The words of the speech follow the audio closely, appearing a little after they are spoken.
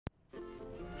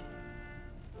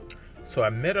So I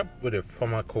met up with a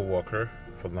former coworker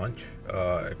for lunch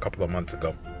a couple of months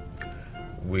ago.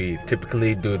 We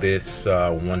typically do this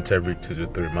once every 2 to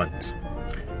 3 months.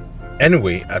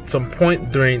 Anyway, at some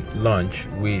point during lunch,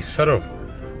 we sort of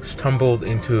stumbled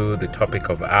into the topic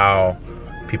of how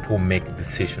people make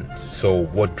decisions. So,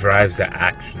 what drives their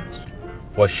actions?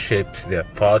 What shapes their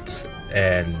thoughts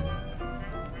and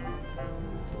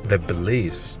their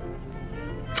beliefs?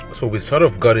 So, we sort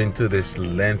of got into this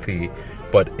lengthy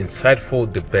but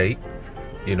insightful debate.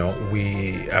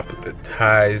 We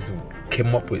apathized,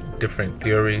 came up with different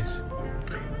theories.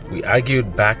 We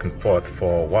argued back and forth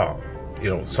for a while.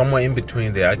 Somewhere in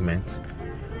between the arguments,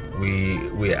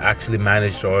 we actually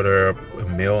managed to order a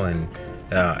meal and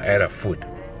add our food.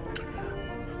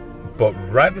 But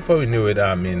right before we knew it,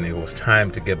 it was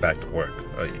time to get back to work.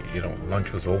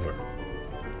 Lunch was over.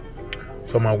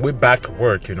 So on my way back to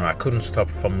work, I couldn't stop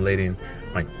formulating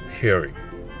my theory.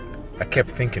 I kept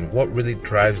thinking, what really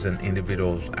drives an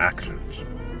individual's actions?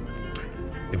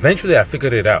 Eventually, I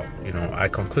figured it out. I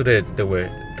concluded there were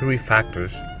three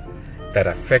factors that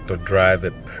affect or drive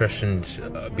a person's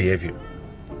behavior.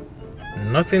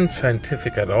 Nothing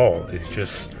scientific at all. It's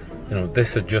just,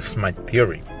 this is just my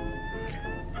theory.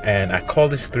 And I call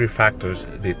these three factors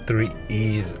the three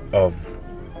E's of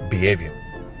behavior: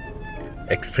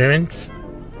 experience,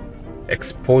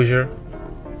 exposure,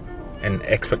 and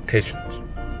expectations.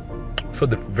 So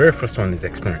the very first one is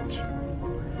experience.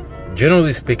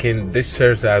 Generally speaking, this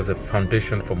serves as a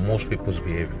foundation for most people's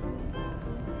behavior.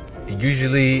 It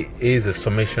usually is a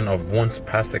summation of one's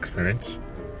past experience,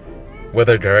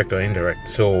 whether direct or indirect.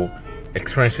 So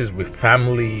experiences with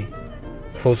family,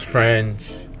 close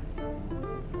friends,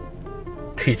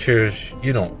 teachers,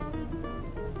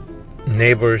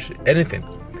 neighbors, anything,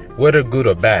 whether good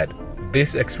or bad.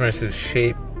 These experiences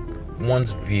shape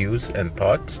one's views and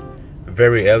thoughts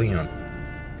very early on.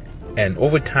 And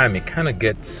over time, it kind of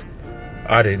gets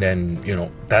added, and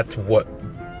that's what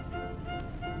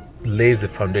lays the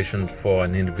foundation for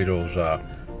an individual's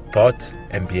thoughts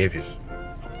and behaviors.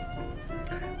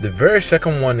 The very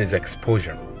second one is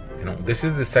exposure. This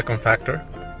is the second factor,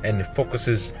 and it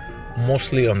focuses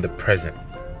mostly on the present.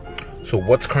 So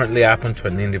what's currently happened to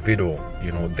an individual,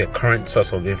 their current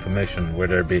source of information,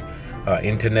 whether it be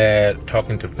internet,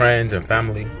 talking to friends and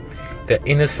family, their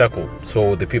inner circle,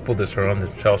 so the people they surround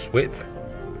themselves with,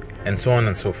 and so on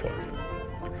and so forth.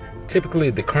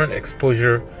 Typically, the current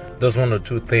exposure does one or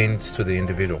two things to the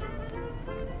individual.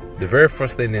 The very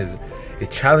first thing is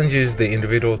it challenges the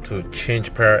individual to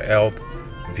change prior held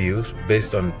views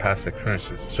based on past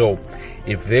experiences. So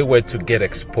if they were to get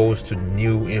exposed to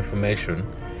new information,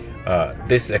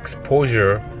 this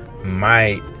exposure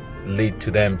might lead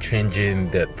to them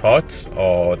changing their thoughts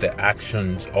or their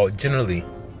actions or generally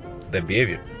their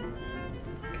behavior.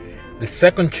 The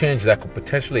second change that could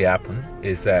potentially happen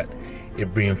is that it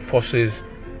reinforces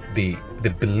the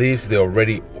beliefs they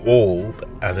already hold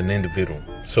as an individual.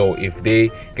 So if they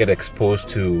get exposed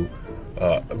to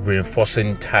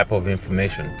reinforcing type of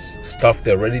information, stuff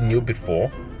they already knew before,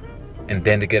 and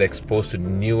then they get exposed to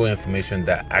new information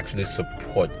that actually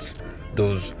supports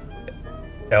those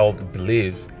held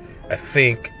beliefs, I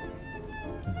think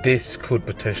this could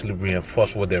potentially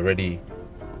reinforce what they already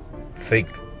think.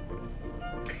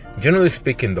 Generally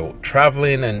speaking, though,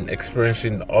 traveling and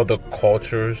experiencing other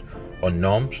cultures or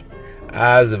norms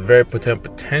has a very potent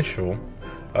potential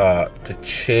to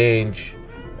change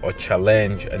or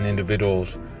challenge an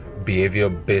individual's behavior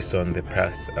based on their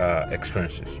past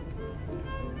experiences.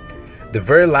 The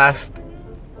very last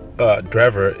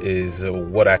driver is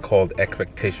what I called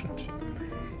expectations.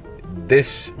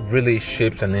 This really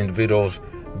shapes an individual's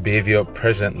behavior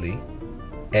presently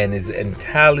and is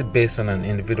entirely based on an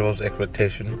individual's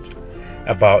expectations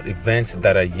about events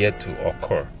that are yet to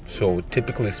occur. So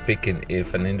typically speaking,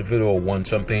 if an individual wants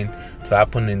something to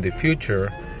happen in the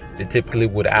future, they typically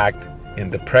would act in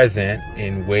the present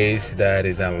in ways that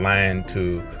is aligned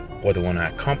to what they want to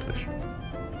accomplish.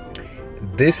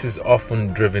 This is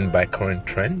often driven by current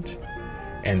trends,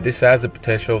 and this has the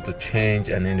potential to change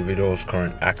an individual's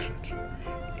current actions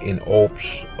in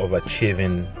hopes of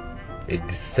achieving a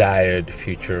desired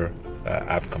future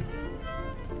outcome.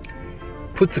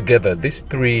 Put together, these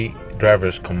three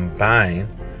drivers combine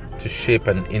to shape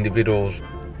an individual's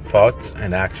thoughts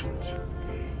and actions.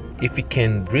 If you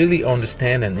can really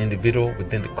understand an individual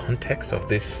within the context of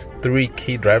these three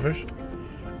key drivers,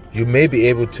 you may be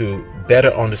able to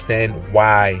better understand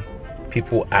why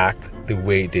people act the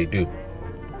way they do.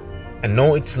 I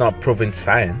know it's not proven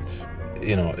science,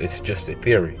 it's just a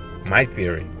theory, my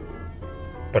theory,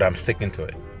 but I'm sticking to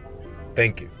it.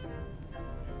 Thank you.